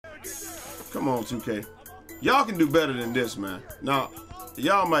Come on, 2K. Y'all can do better than this, man. Now,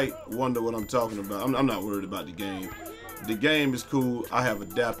 y'all might wonder what I'm talking about. I'm not worried about the game. The game is cool. I have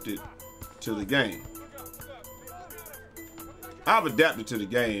adapted to the game. I've adapted to the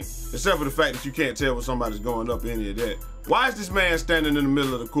game, except for the fact that you can't tell when somebody's going up any of that. Why is this man standing in the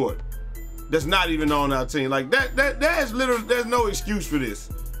middle of the court? That's not even on our team. Like there's literally, there's no excuse for this.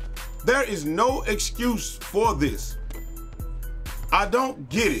 There is no excuse for this. I don't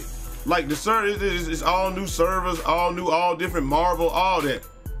get it. Like the server is all new servers, all new, all different Marvel, all that.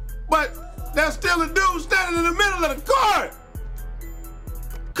 But there's still a dude standing in the middle of the court.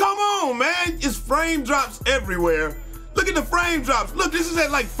 Come on, man. It's frame drops everywhere. Look at the frame drops. Look, this is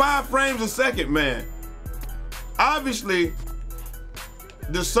at like 5 frames a second, man. Obviously,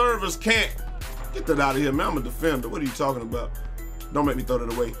 the servers can't. Get that out of here, man. I'm a defender. What are you talking about? Don't make me throw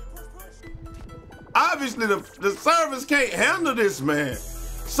that away. Obviously, the servers can't handle this, man.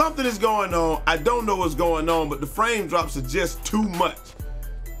 Something is going on. I don't know what's going on, but the frame drops are just too much.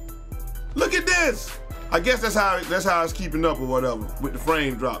 Look at this. I guess that's how it's keeping up or whatever with the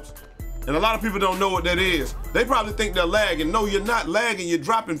frame drops. And a lot of people don't know what that is. They probably think they're lagging. No, you're not lagging. You're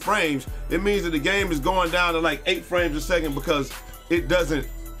dropping frames. It means that the game is going down to like 8 frames a second because it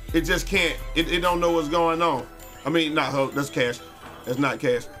just can't. It don't know what's going on. I mean, that's cash. That's not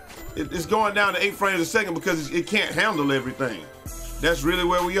cash. It's going down to 8 frames a second because it can't handle everything. That's really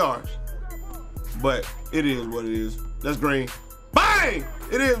where we are. But it is what it is. That's green. Bang!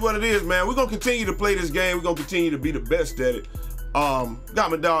 It is what it is, man. We're gonna continue to play this game. We're gonna continue to be the best at it. Got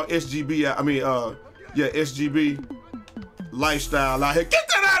my dog SGB. SGB Lifestyle out here. Get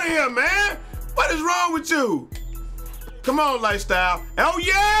that out of here, man! What is wrong with you? Come on, Lifestyle. Oh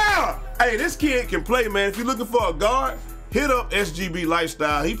yeah! Hey, this kid can play, man. If you're looking for a guard, hit up SGB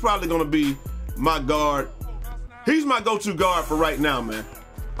Lifestyle. He's probably gonna be my guard. He's my go-to guard for right now, man.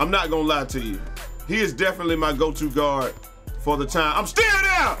 I'm not gonna lie to you. He is definitely my go-to guard for the time. I'm still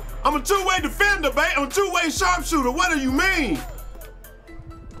there. I'm a 2-way defender, babe. I'm a 2-way sharpshooter. What do you mean?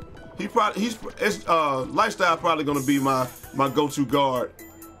 Lifestyle probably gonna be my go-to guard.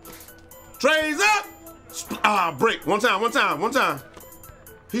 Trays up. Break. One time.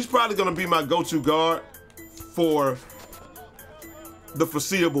 He's probably gonna be my go-to guard for the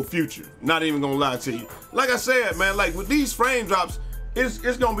foreseeable future. Not even gonna lie to you. Like I said, man, like with these frame drops, it's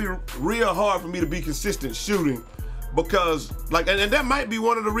gonna be real hard for me to be consistent shooting because like, and that might be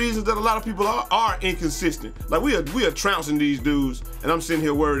one of the reasons that a lot of people are inconsistent. Like we are trouncing these dudes and I'm sitting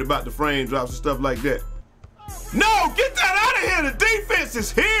here worried about the frame drops and stuff like that. No, get that out of here. The defense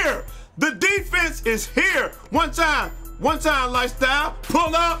is here. The defense is here. One time, Lifestyle,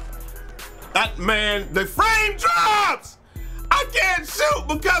 pull up. Man, the frame drops. I can't shoot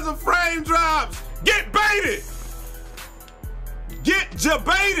because of frame drops. Get baited. Get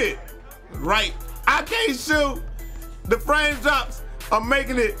jabaited. Right. I can't shoot. The frame drops are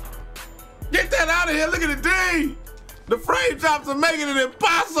making it. Get that out of here. Look at the D. The frame drops are making it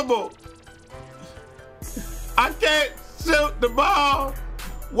impossible. I can't shoot the ball.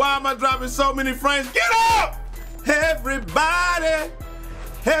 Why am I dropping so many frames? Get up. Everybody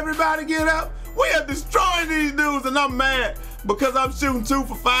get up. We are destroying these dudes and I'm mad. Because I'm shooting 2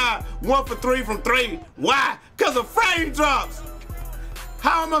 for 5, 1 for 3 from 3. Why? Because of frame drops.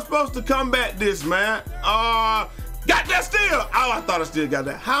 How am I supposed to combat this, man? Got that still. Oh, I thought I still got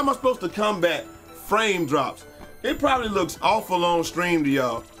that. How am I supposed to combat frame drops? It probably looks awful on stream to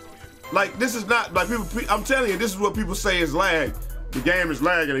y'all. Like, this is not, like people, I'm telling you, this is what people say is lag. The game is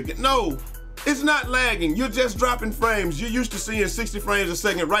lagging. No, it's not lagging. You're just dropping frames. You're used to seeing 60 frames a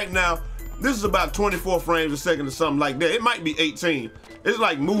second. Right now, this is about 24 frames a second or something like that. It might be 18. It's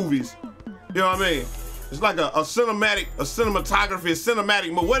like movies. You know what I mean? It's like a cinematography, a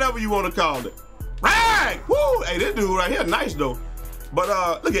cinematic, whatever you want to call it. Right! Woo! Hey, this dude right here, nice though. But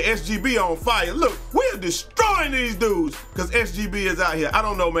look at SGB on fire. Look, we're destroying these dudes because SGB is out here. I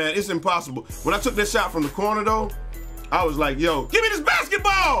don't know, man. It's impossible. When I took that shot from the corner though, I was like, yo, give me this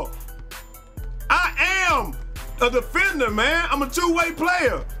basketball. I am a defender, man. I'm a 2-way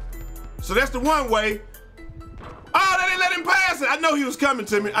player. So that's the one way. Oh, they didn't let him pass it. I know he was coming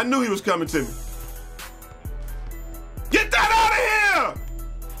to me. I knew he was coming to me. Get that out of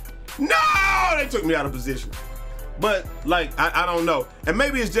here! No, they took me out of position. But like, I don't know. And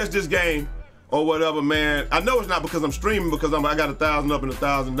maybe it's just this game or whatever, man. I know it's not because I'm streaming because I got 1,000 up and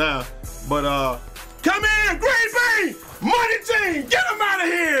 1,000 down. But come in, Green Bay, money team, get him out of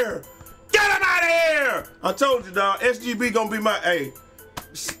here. Get him out of here. I told you, dog, SGB gonna be my, hey.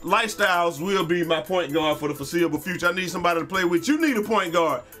 Lifestyles will be my point guard for the foreseeable future. I need somebody to play with. You need a point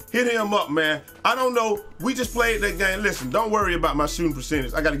guard. Hit him up, man. I don't know. We just played that game. Listen, don't worry about my shooting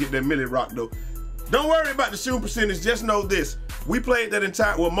percentage. I got to get that Millie Rock, though. Don't worry about the shooting percentage. Just know this. We played that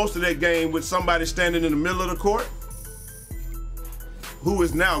most of that game with somebody standing in the middle of the court who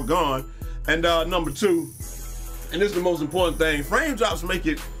is now gone. And number two, and this is the most important thing, frame drops make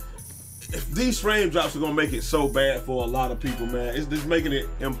it, these frame drops are going to make it so bad for a lot of people, man. It's just making it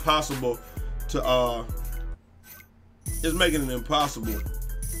impossible to,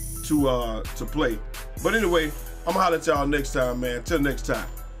 to play. But anyway, I'm going to holler at y'all next time, man. Till next time.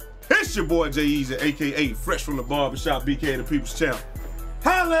 It's your boy Jay Easy, a.k.a. Fresh from the Barbershop, BK the People's Champ.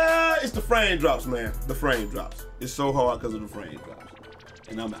 Holla! It's the frame drops, man. The frame drops. It's so hard because of the frame drops.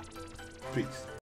 And I'm out. Peace.